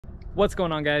What's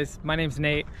going on, guys? My name's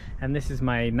Nate, and this is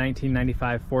my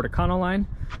 1995 Ford Econoline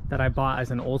that I bought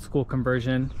as an old school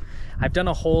conversion. I've done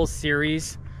a whole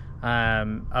series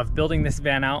of building this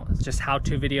van out. It's just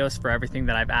how-to videos for everything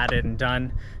that I've added and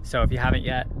done. So if you haven't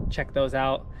yet, check those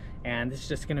out. And this is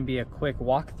just gonna be a quick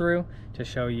walkthrough to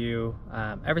show you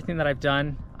everything that I've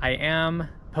done. I am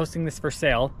posting this for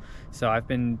sale. So I've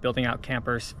been building out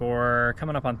campers for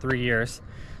coming up on 3 years.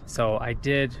 So I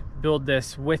did build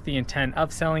this with the intent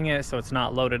of selling it, so it's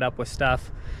not loaded up with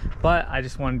stuff, but I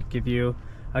just wanted to give you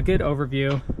a good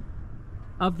overview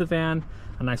of the van,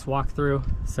 a nice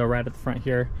walkthrough. So right at the front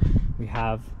here, we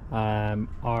have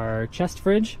our chest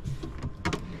fridge.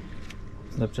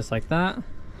 Look just like that.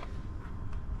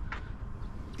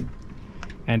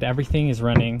 And everything is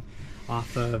running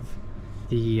off of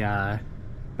the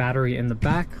battery in the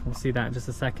back. We'll see that in just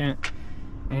a second.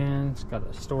 And it's got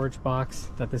a storage box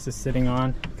that this is sitting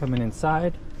on coming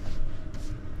inside.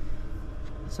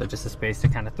 So just a space to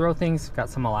kind of throw things. Got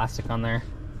some elastic on there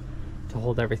to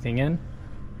hold everything in.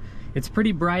 It's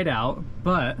pretty bright out,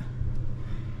 but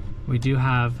we do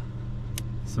have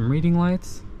some reading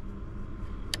lights.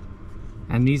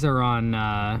 And these are on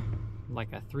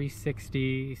like a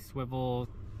 360 swivel,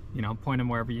 you know, point them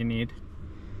wherever you need.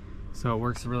 So it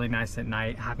works really nice at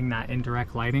night, having that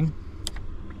indirect lighting.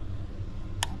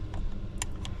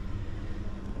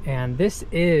 And this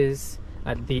is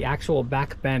the actual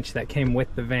back bench that came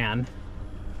with the van.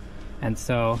 And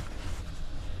so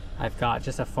I've got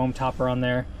just a foam topper on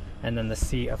there, and then the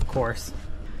seat, of course.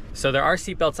 So there are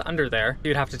seat belts under there.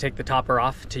 You'd have to take the topper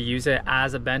off to use it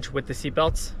as a bench with the seat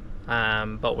belts,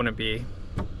 but wouldn't be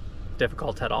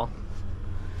difficult at all.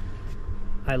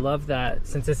 I love that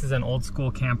since this is an old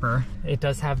school camper, it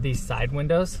does have these side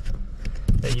windows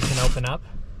that you can open up.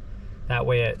 That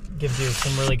way it gives you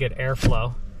some really good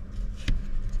airflow.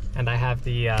 And I have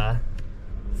the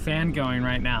fan going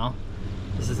right now.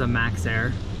 This is a Max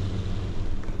Air.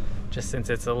 Just since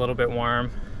it's a little bit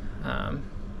warm,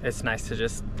 it's nice to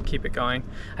just keep it going.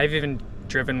 I've even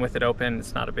driven with it open.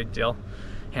 It's not a big deal.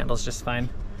 Handles just fine.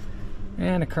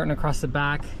 And a curtain across the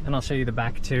back, and I'll show you the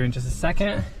back too in just a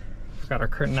second. We've got our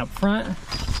curtain up front.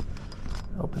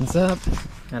 Opens up,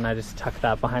 and I just tuck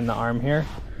that behind the arm here.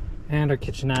 And our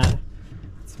kitchenette.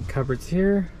 Some cupboards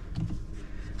here.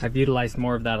 I've utilized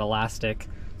more of that elastic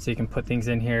so you can put things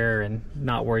in here and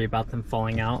not worry about them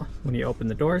falling out when you open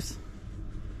the doors.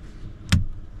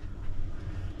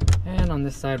 And on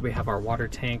this side we have our water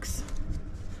tanks.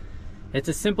 It's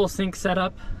a simple sink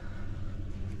setup.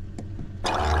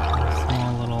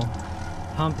 Small little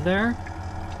pump there.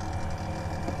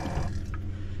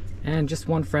 And just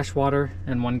one fresh water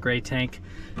and one gray tank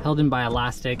held in by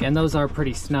elastic, and those are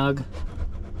pretty snug.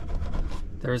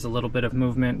 There is a little bit of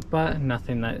movement, but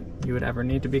nothing that you would ever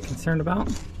need to be concerned about.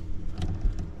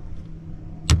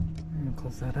 And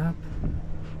close that up.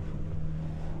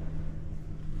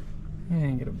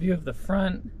 And get a view of the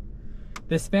front.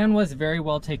 This van was very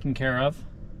well taken care of.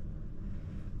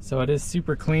 So it is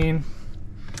super clean.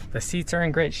 The seats are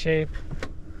in great shape.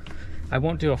 I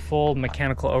won't do a full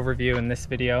mechanical overview in this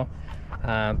video,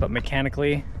 but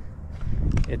mechanically,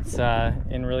 it's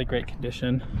in really great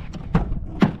condition.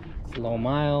 Low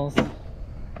miles,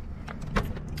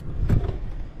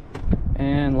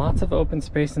 and lots of open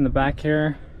space in the back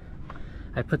here.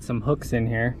 I put some hooks in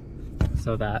here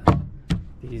so that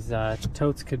these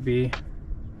totes could be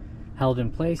held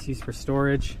in place, used for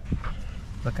storage.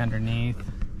 Look underneath,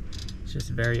 it's just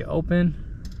very open.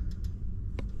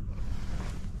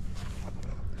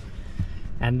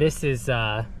 And this is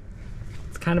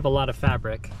it's kind of a lot of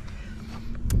fabric,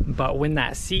 but when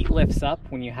that seat lifts up,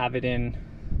 when you have it in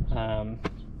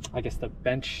I guess the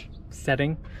bench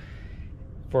setting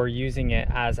for using it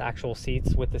as actual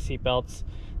seats with the seat belts,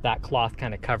 that cloth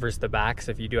kind of covers the back,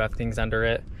 so if you do have things under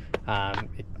it,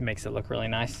 it makes it look really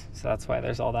nice. So that's why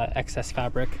there's all that excess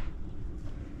fabric.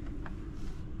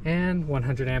 And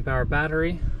 100 amp hour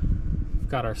battery. We've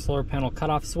got our solar panel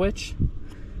cutoff switch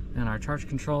and our charge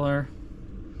controller,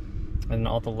 and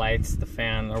all the lights, the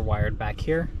fan are wired back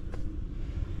here.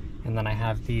 And then I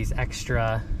have these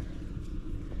extra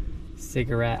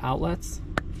cigarette outlets.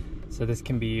 So this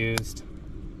can be used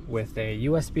with a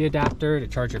USB adapter to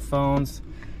charge your phones,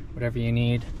 whatever you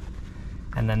need.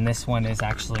 And then this one is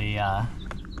actually, I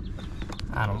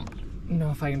don't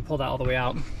know if I can pull that all the way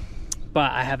out,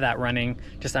 but I have that running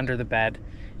just under the bed,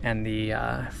 and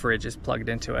the fridge is plugged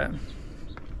into it.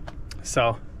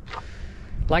 So,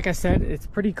 like I said, it's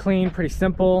pretty clean, pretty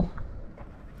simple.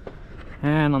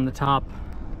 And on the top,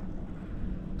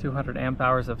 200 amp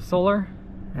hours of solar,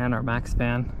 and our max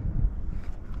fan.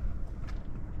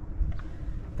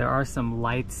 There are some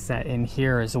lights set in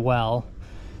here as well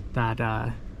that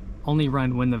only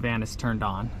run when the van is turned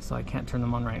on, so I can't turn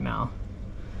them on right now.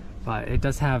 But it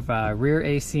does have rear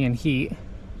AC and heat.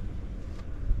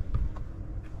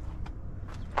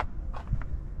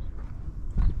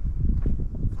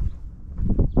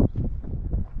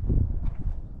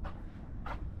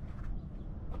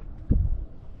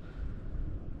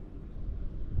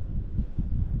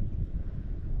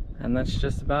 And that's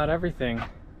just about everything.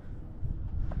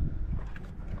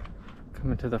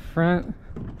 Coming to the front,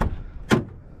 I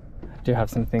do have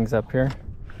some things up here.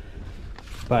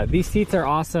 But these seats are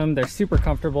awesome. They're super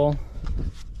comfortable.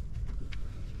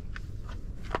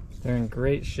 They're in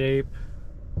great shape.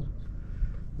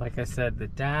 Like I said, the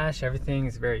dash, everything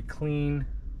is very clean.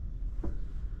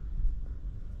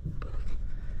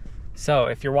 So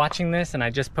if you're watching this and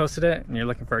I just posted it and you're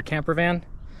looking for a camper van,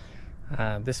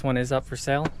 this one is up for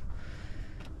sale.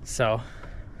 So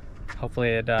hopefully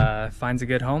it finds a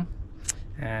good home.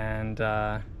 And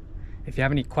if you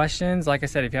have any questions, like I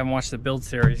said, if you haven't watched the build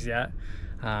series yet,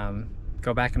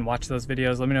 go back and watch those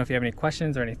videos. Let me know if you have any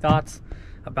questions or any thoughts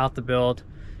about the build.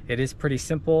 It is pretty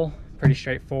simple, pretty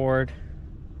straightforward,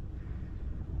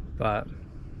 but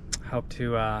I hope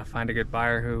to find a good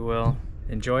buyer who will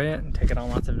enjoy it and take it on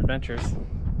lots of adventures.